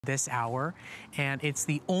this hour, and it's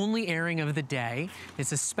the only airing of the day.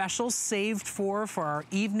 It's a special saved for our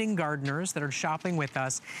evening gardeners that are shopping with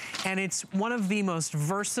us, and it's one of the most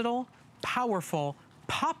versatile, powerful,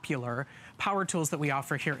 popular power tools that we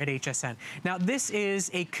offer here at HSN. Now, this is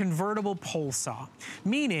a convertible pole saw,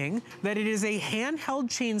 meaning that it is a handheld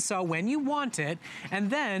chainsaw when you want it, and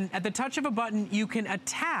then at the touch of a button, you can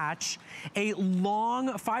attach a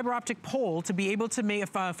long fiber optic pole to be able to make a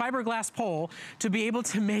fiberglass pole to be able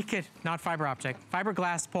to make it, not fiber optic,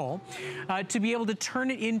 fiberglass pole, to be able to turn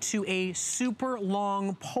it into a super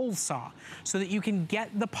long pole saw so that you can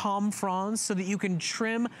get the palm fronds, so that you can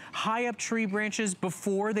trim high up tree branches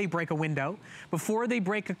before they break a window, before they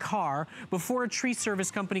break a car, before a tree service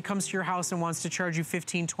company comes to your house and wants to charge you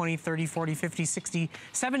 $15, $20, $30, $40, $50, $60,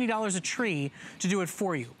 $70 a tree to do it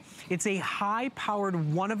for you. It's a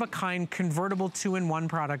high-powered, one-of-a-kind convertible 2-in-1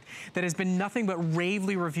 product that has been nothing but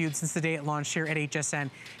ravely reviewed since the day it launched here at HSN.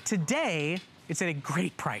 Today, it's at a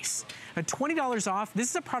great price. At $20 off, this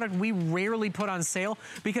is a product we rarely put on sale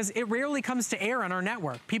because it rarely comes to air on our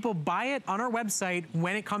network. People buy it on our website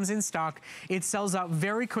when it comes in stock. It sells out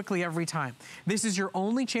very quickly every time. This is your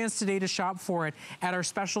only chance today to shop for it at our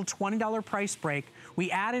special $20 price break.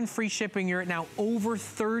 We add in free shipping. You're at now over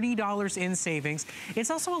 $30 in savings.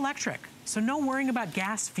 It's also electric. So no worrying about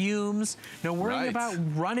gas fumes, no worrying about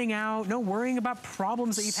running out, no worrying about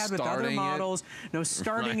problems that you've had with other models, no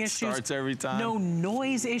starting issues. Starts every time. No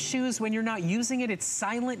noise issues when you're not using it. It's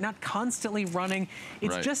silent, not constantly running.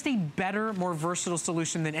 It's just a better, more versatile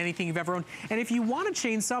solution than anything you've ever owned. And if you want a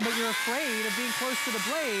chainsaw but you're afraid of being close to the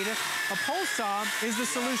blade, a pole saw is the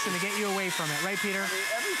solution to get you away from it. Right, Peter? I mean,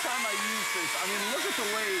 every time I use this, I mean, look at the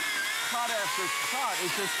way cut after cut,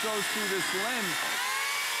 it just goes through this limb.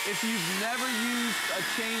 If you've never used a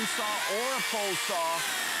chainsaw or a pole saw,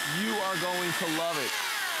 you are going to love it.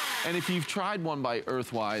 And if you've tried one by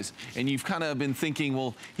Earthwise and you've kind of been thinking,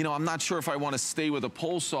 well, you know, I'm not sure if I want to stay with a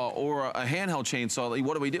pole saw or a handheld chainsaw,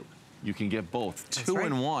 what do? You can get both. Two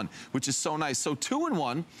in one, which is so nice. So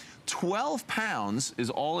 2-in-1, 12 pounds is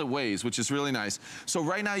all it weighs, which is really nice. So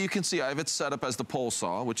right now you can see I have it set up as the pole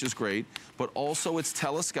saw, which is great, but also it's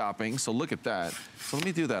telescoping, so look at that. So let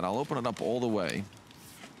me do that. I'll open it up all the way.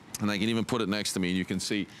 And I can even put it next to me and you can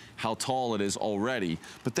see how tall it is already.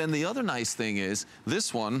 But then the other nice thing is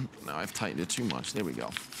this one, now I've tightened it too much, there we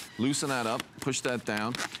go. Loosen that up, push that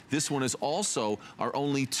down. This one is also our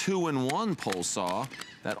only 2-in-1 pole saw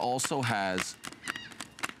that also has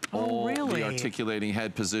all the articulating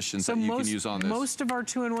head positions that you can use on this. Most of our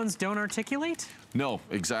 2-in-1s don't articulate? No,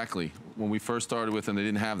 exactly. When we first started with them, they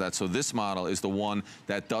didn't have that. So this model is the one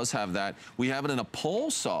that does have that. We have it in a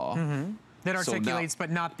pole saw. That articulates, but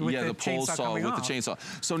not with the pole chainsaw saw coming with off. the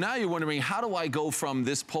chainsaw. So now you're wondering, how do I go from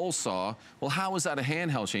this pole saw? Well, how is that a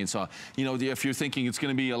handheld chainsaw? You know, if you're thinking it's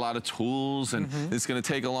going to be a lot of tools and it's going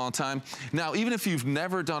to take a long time. Now, even if you've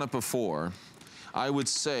never done it before, I would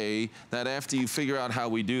say that after you figure out how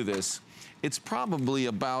we do this, it's probably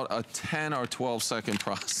about a 10 or 12 second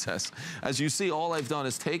process. As you see, all I've done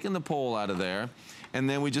is taken the pole out of there, and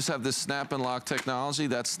then we just have this snap and lock technology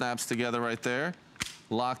that snaps together right there.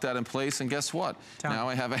 Lock that in place, and guess what? Now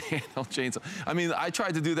I have a handheld chainsaw. I mean, I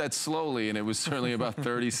tried to do that slowly, and it was certainly about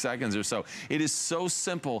 30 seconds or so. It is so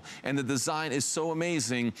simple, and the design is so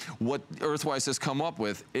amazing what Earthwise has come up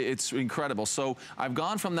with. It's incredible. So I've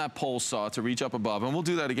gone from that pole saw to reach up above, and we'll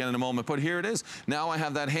do that again in a moment, but here it is. Now I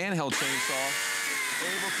have that handheld chainsaw,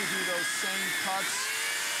 able to do those same cuts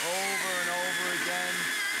over and over again.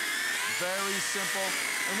 Very simple.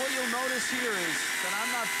 And what you'll notice here is that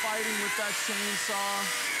I'm not fighting with that chainsaw.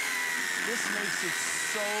 This makes it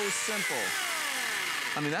so simple.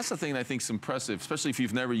 I mean, that's the thing that I think is impressive, especially if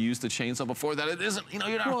you've never used a chainsaw before, that it isn't, you know,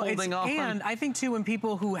 you're not holding on. And I think, too, when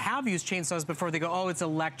people who have used chainsaws before, they go, oh, it's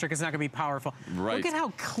electric, it's not going to be powerful. Look at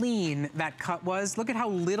how clean that cut was. Look at how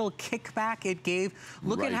little kickback it gave.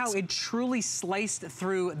 Look at how it truly sliced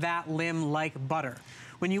through that limb like butter.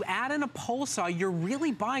 When you add in a pole saw, you're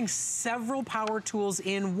really buying several power tools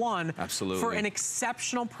in one for an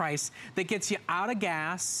exceptional price that gets you out of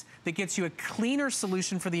gas, that gets you a cleaner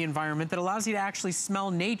solution for the environment, that allows you to actually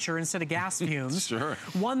smell nature instead of gas fumes.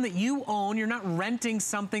 One that you own. You're not renting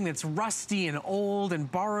something that's rusty and old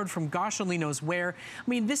and borrowed from gosh only knows where. I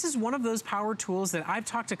mean, this is one of those power tools that I've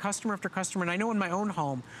talked to customer after customer, and I know in my own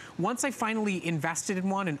home, once I finally invested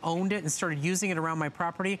in one and owned it and started using it around my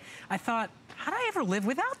property, I thought, how did I ever live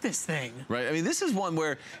without this thing. Right, I mean, this is one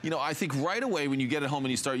where, you know, I think right away when you get it home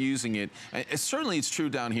and you start using it, and certainly it's true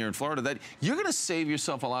down here in Florida, that you're gonna save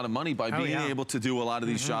yourself a lot of money by being able to do a lot of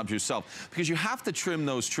these jobs yourself, because you have to trim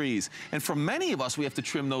those trees. And for many of us, we have to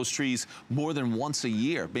trim those trees more than once a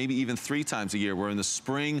year, maybe even 3 times a year. Where in the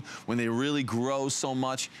spring, when they really grow so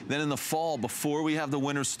much, then in the fall, before we have the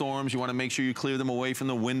winter storms, you wanna make sure you clear them away from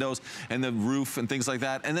the windows and the roof and things like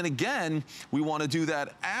that. And then again, we wanna do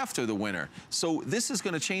that after the winter. So this is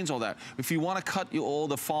gonna change all that. If you wanna cut all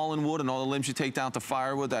the fallen wood and all the limbs you take down to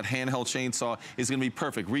firewood, that handheld chainsaw is gonna be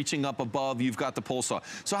perfect. Reaching up above, you've got the pole saw.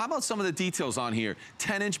 So how about some of the details on here?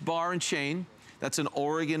 10-inch bar and chain. That's an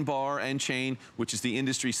Oregon bar and chain, which is the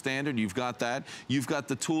industry standard. You've got that. You've got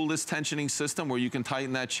the toolless tensioning system where you can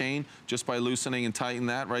tighten that chain just by loosening and tighten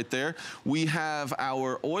that right there. We have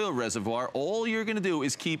our oil reservoir. All you're gonna do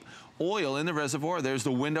is keep oil in the reservoir. There's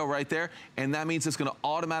the window right there, and that means it's gonna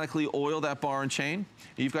automatically oil that bar and chain.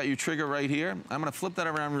 You've got your trigger right here. I'm gonna flip that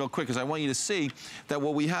around real quick because I want you to see that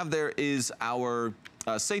what we have there is our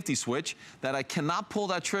safety switch, that I cannot pull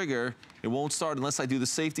that trigger. It won't start unless I do the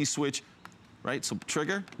safety switch. Right, so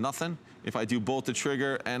trigger, nothing. If I do bolt the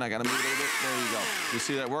trigger and I gotta move it a little bit, there you go. You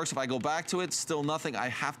see that works? If I go back to it, still nothing. I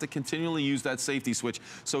have to continually use that safety switch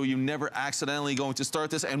so you never accidentally going to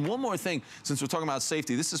start this. And one more thing, since we're talking about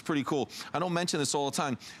safety, this is pretty cool. I don't mention this all the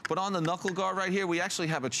time, but on the knuckle guard right here, we actually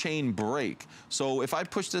have a chain brake. So if I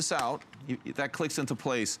push this out, that clicks into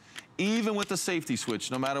place. Even with the safety switch,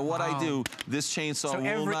 no matter what I do, this chainsaw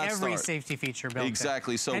will not start. Every safety feature built in.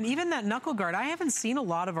 Exactly. So, and even that knuckle guard, I haven't seen a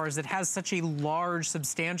lot of ours that has such a large,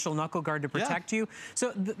 substantial knuckle guard to protect you.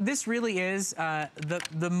 So this really is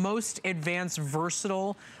the most advanced,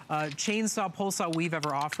 versatile chainsaw pole saw we've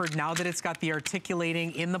ever offered. Now that it's got the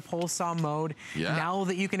articulating in the pole saw mode, now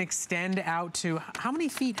that you can extend out to, how many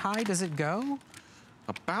feet high does it go?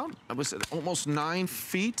 About, was it almost 9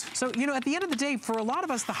 feet? So, you know, at the end of the day, for a lot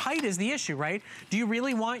of us, the height is the issue, right? Do you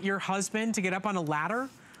really want your husband to get up on a ladder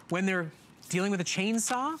when they're dealing with a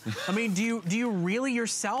chainsaw? I mean, do you really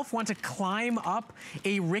yourself want to climb up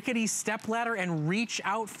a rickety stepladder and reach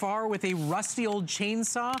out far with a rusty old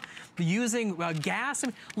chainsaw using gas? I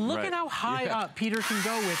mean, look at how high up Peter can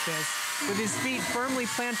go with this, with his feet firmly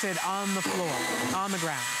planted on the floor, on the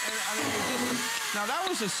ground. And, I mean, now that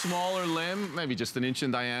was a smaller limb, maybe just 1 inch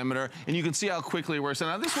in diameter, and you can see how quickly it works. And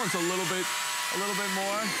now this one's a little bit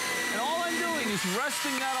more. And all I'm doing is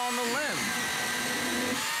resting that on the limb.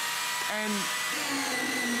 And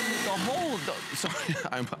the whole, sorry,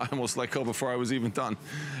 I almost let go before I was even done.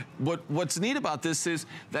 What's neat about this is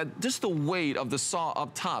that just the weight of the saw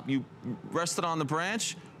up top, you rest it on the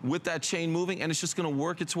branch with that chain moving, and it's just gonna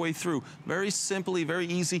work its way through. Very simply, very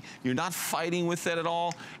easy. You're not fighting with it at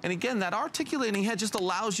all. And again, that articulating head just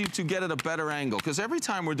allows you to get at a better angle, because every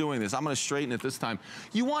time we're doing this, I'm gonna straighten it this time,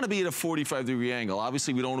 you wanna be at a 45-degree angle.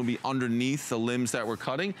 Obviously, we don't wanna be underneath the limbs that we're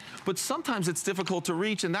cutting, but sometimes it's difficult to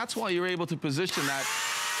reach, and that's why you're able to position that,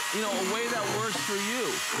 you know, a way that works for you.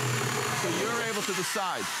 So you're able to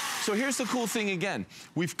decide. So here's the cool thing again.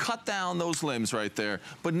 We've cut down those limbs right there,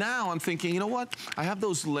 but now I'm thinking, you know what? I have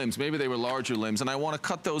those limbs, maybe they were larger limbs, and I want to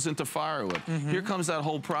cut those into firewood. Here comes that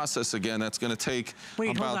whole process again. That's going to take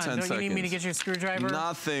about 10 seconds. Don't you need me to get you a screwdriver?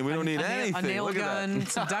 Nothing. We don't need anything. A nail gun,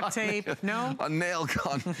 some duct tape, no? A nail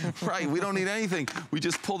gun, right. We don't need anything. We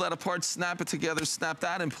just pull that apart, snap it together, snap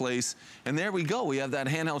that in place, and there we go. We have that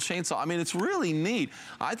handheld chainsaw. I mean, it's really neat.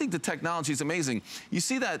 I think the technology is amazing. You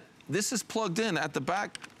see that this is plugged in at the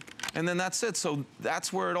back, and then that's it. So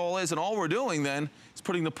that's where it all is. And all we're doing then is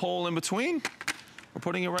putting the pole in between. We're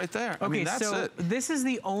putting it right there. Okay, I mean, that's so it. This is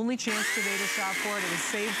the only chance today to shop for it. It is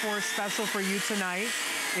Save For special for you tonight.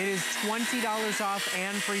 It is $20 off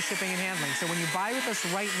and free shipping and handling. So when you buy with us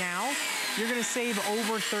right now, you're gonna save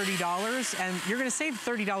over $30, and you're gonna save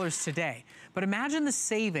 $30 today. But imagine the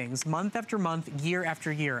savings month after month, year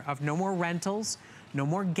after year, of no more rentals, no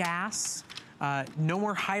more gas, no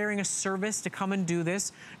more hiring a service to come and do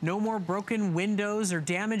this. No more broken windows or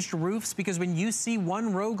damaged roofs, because when you see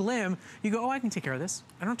one rogue limb, you go, oh, I can take care of this.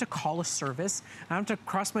 I don't have to call a service. I don't have to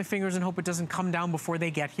cross my fingers and hope it doesn't come down before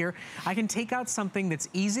they get here. I can take out something that's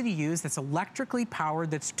easy to use, that's electrically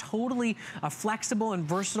powered, that's totally flexible and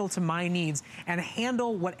versatile to my needs, and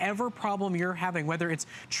handle whatever problem you're having, whether it's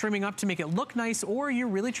trimming up to make it look nice, or you're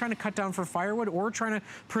really trying to cut down for firewood, or trying to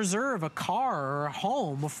preserve a car or a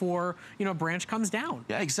home before, you know, a branch comes down.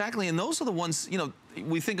 Yeah, exactly. And those are the ones, you know,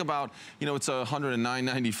 we think about, you know, it's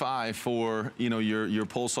 $109.95 for, you know, your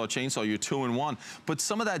pole saw chainsaw, your 2-in-1. But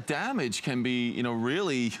some of that damage can be, you know,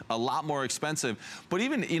 really a lot more expensive. But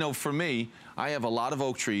even, you know, for me, I have a lot of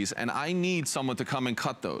oak trees, and I need someone to come and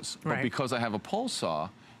cut those. But because I have a pole saw,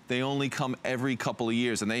 they only come every couple of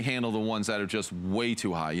years, and they handle the ones that are just way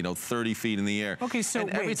too high, you know, 30 feet in the air. Okay, so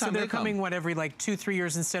wait, so they're coming, what, every like 2-3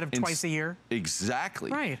 years instead of twice a year?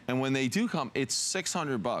 Exactly. Right. And when they do come, it's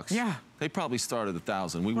 $600. Yeah. They probably start at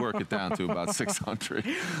 $1,000. We work it down to about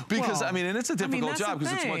 $600. Because, I mean, and it's a difficult job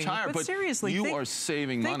because it's much higher, but seriously, you are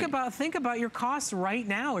saving money. Think about your costs right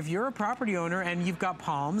now. If you're a property owner and you've got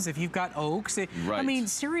palms, if you've got oaks, I mean,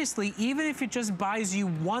 seriously, even if it just buys you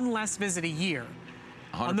one less visit a year,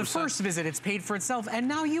 100%. On the first visit, it's paid for itself, and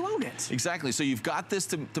now you own it. Exactly. So you've got this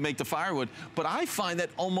to make the firewood, but I find that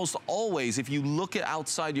almost always, if you look at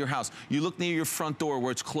outside your house, you look near your front door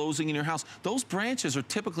where it's closing in your house, those branches are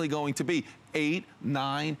typically going to be 8,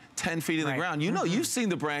 9, 10 feet in the ground. You know, you've seen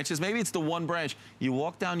the branches. Maybe it's the one branch. You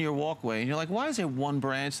walk down your walkway, and you're like, why is there one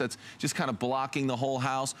branch that's just kind of blocking the whole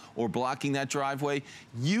house or blocking that driveway?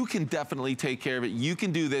 You can definitely take care of it. You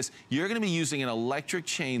can do this. You're going to be using an electric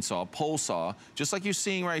chainsaw, pole saw, just like you're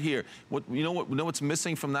seeing right here. You know what's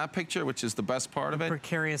missing from that picture, which is the best part of it?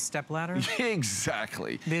 Precarious stepladder?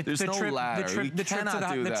 Exactly. There's no ladder. The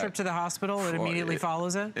trip to the hospital that immediately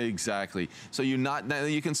follows it? Exactly. So now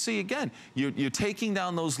you can see again, you're taking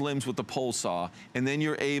down those limbs with the pole saw, and then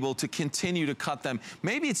you're able to continue to cut them.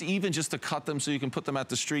 Maybe it's even just to cut them so you can put them at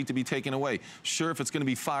the street to be taken away. Sure, if it's going to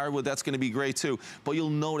be firewood, that's going to be great too. But you'll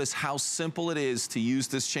notice how simple it is to use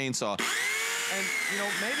this chainsaw. And, you know,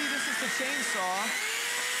 maybe this is the chainsaw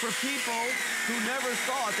for people who never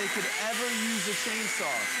thought they could ever use a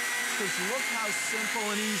chainsaw. Because look how simple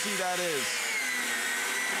and easy that is.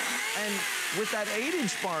 And with that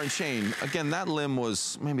 8-inch bar and chain, again, that limb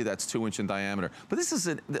was, maybe that's 2-inch in diameter, but this is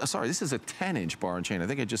a 10-inch bar and chain. I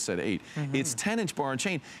think I just said 8. It's 10-inch bar and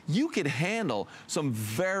chain. You could handle some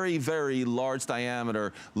very, very large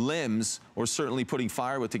diameter limbs, or certainly putting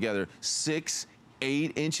firewood together, 6,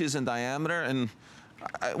 8 inches in diameter. And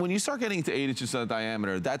when you start getting to 8 inches in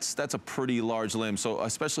diameter, that's a pretty large limb. So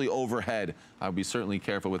especially overhead, I'd be certainly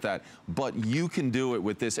careful with that. But you can do it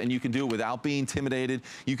with this, and you can do it without being intimidated.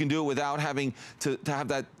 You can do it without having to have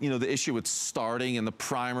that, you know, the issue with starting and the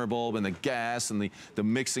primer bulb and the gas and the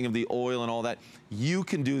mixing of the oil and all that. You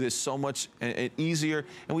can do this so much easier.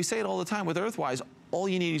 And we say it all the time with EARTHWISE. All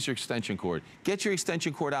you need is your extension cord. Get your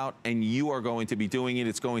extension cord out, and you are going to be doing it.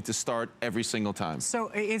 It's going to start every single time. So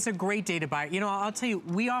it's a great day to buy it. You know, I'll tell you,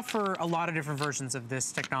 we offer a lot of different versions of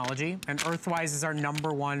this technology, and EARTHWISE is our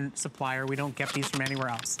 #1 supplier. We don't get these from anywhere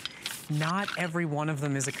else. Not every one of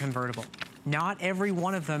them is a convertible. Not every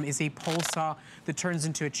one of them is a pole saw that turns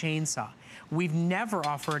into a chainsaw. We've never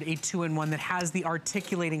offered a 2-in-1 that has the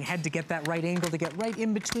articulating head to get that right angle, to get right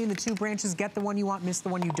in between the two branches, get the one you want, miss the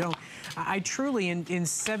one you don't. I truly, in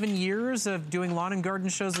 7 years of doing lawn and garden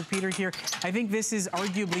shows with Peter here, I think this is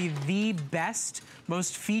arguably the best,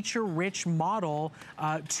 most feature-rich model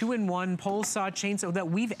 2-in-1 pole saw chainsaw that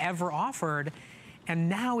we've ever offered. And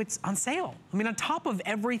now it's on sale. I mean, on top of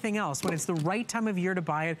everything else, when it's the right time of year to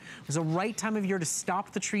buy it, it's the right time of year to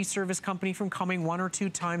stop the tree service company from coming 1 or 2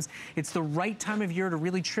 times. It's the right time of year to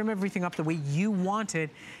really trim everything up the way you want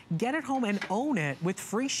it. Get it home and own it with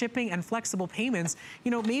free shipping and flexible payments.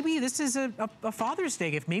 You know, maybe this is a Father's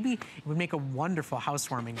Day gift. Maybe it would make a wonderful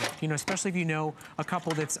housewarming gift, you know, especially if you know a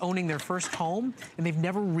couple that's owning their first home and they've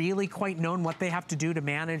never really quite known what they have to do to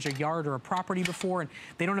manage a yard or a property before, and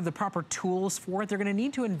they don't have the proper tools for it. They're going to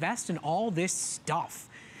need to invest in all this stuff.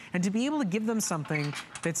 And to be able to give them something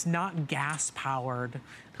that's not gas-powered,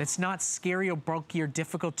 that's not scary or bulky or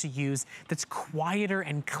difficult to use, that's quieter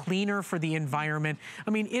and cleaner for the environment, I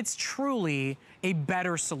mean, it's truly a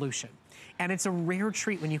better solution. And it's a rare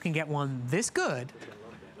treat when you can get one this good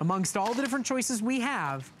amongst all the different choices we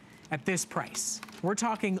have at this price. We're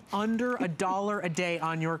talking under $1 a day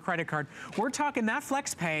on your credit card. We're talking that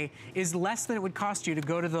flex pay is less than it would cost you to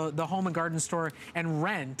go to the home and garden store and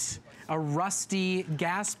rent a rusty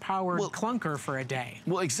gas-powered clunker for a day.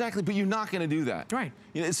 Well, exactly, but you're not going to do that. Right.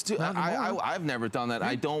 You know, I've never done that.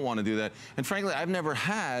 I don't want to do that. And frankly, I've never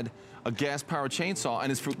had a gas-powered chainsaw,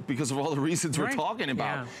 and it's because of all the reasons we're talking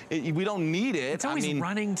about. We don't need it. It's always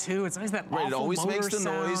running too. It's always that awful it always makes the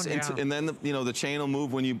noise, sound. and then the chain will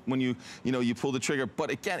move when you pull the trigger. But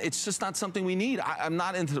again, it's just not something we need. I'm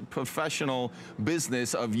not into the professional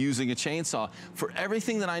business of using a chainsaw. For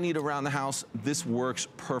everything that I need around the house, this works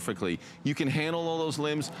perfectly. You can handle all those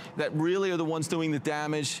limbs that really are the ones doing the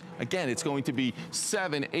damage. Again, it's going to be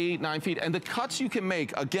 7, 8, 9 feet, and the cuts you can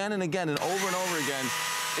make again and again and over again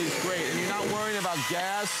is great. And you're not worrying about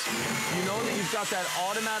gas. You know that you've got that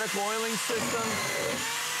automatic oiling system.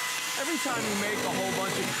 Every time you make a whole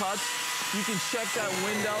bunch of cuts, you can check that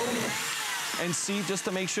window and see just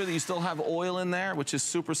to make sure that you still have oil in there, which is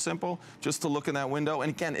super simple, just to look in that window. And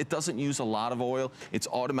again, it doesn't use a lot of oil. It's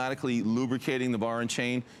automatically lubricating the bar and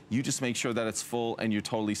chain. You just make sure that it's full and you're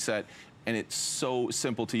totally set. And it's so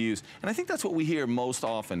simple to use. And I think that's what we hear most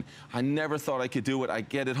often. I never thought I could do it. I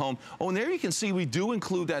get it home. Oh, and there you can see we do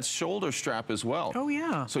include that shoulder strap as well. Oh,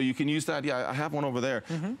 yeah. So you can use that. Yeah, I have one over there.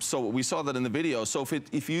 So we saw that in the video. So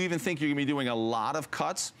if you even think you're going to be doing a lot of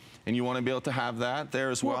cuts and you want to be able to have that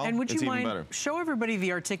there as well, and would it's you even mind better. Show everybody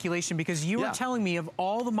the articulation, because you were telling me of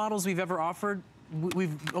all the models we've ever offered,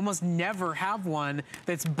 we've almost never have one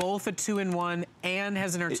that's both a 2-in-1 and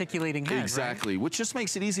has an articulating head. Exactly, right? which just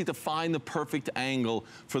makes it easy to find the perfect angle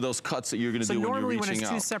for those cuts that you're going to do when you're reaching out. So normally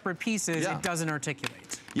when it's two separate pieces, it doesn't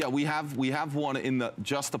articulate. Yeah, we have one in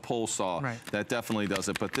just the pole saw that definitely does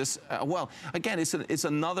it. But this, well, again, it's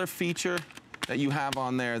another feature that you have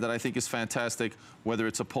on there that I think is fantastic, whether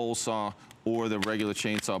it's a pole saw or the regular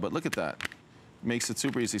chainsaw. But look at that. Makes it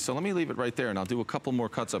super easy. So let me leave it right there, and I'll do a couple more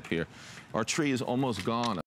cuts up here. Our tree is almost gone.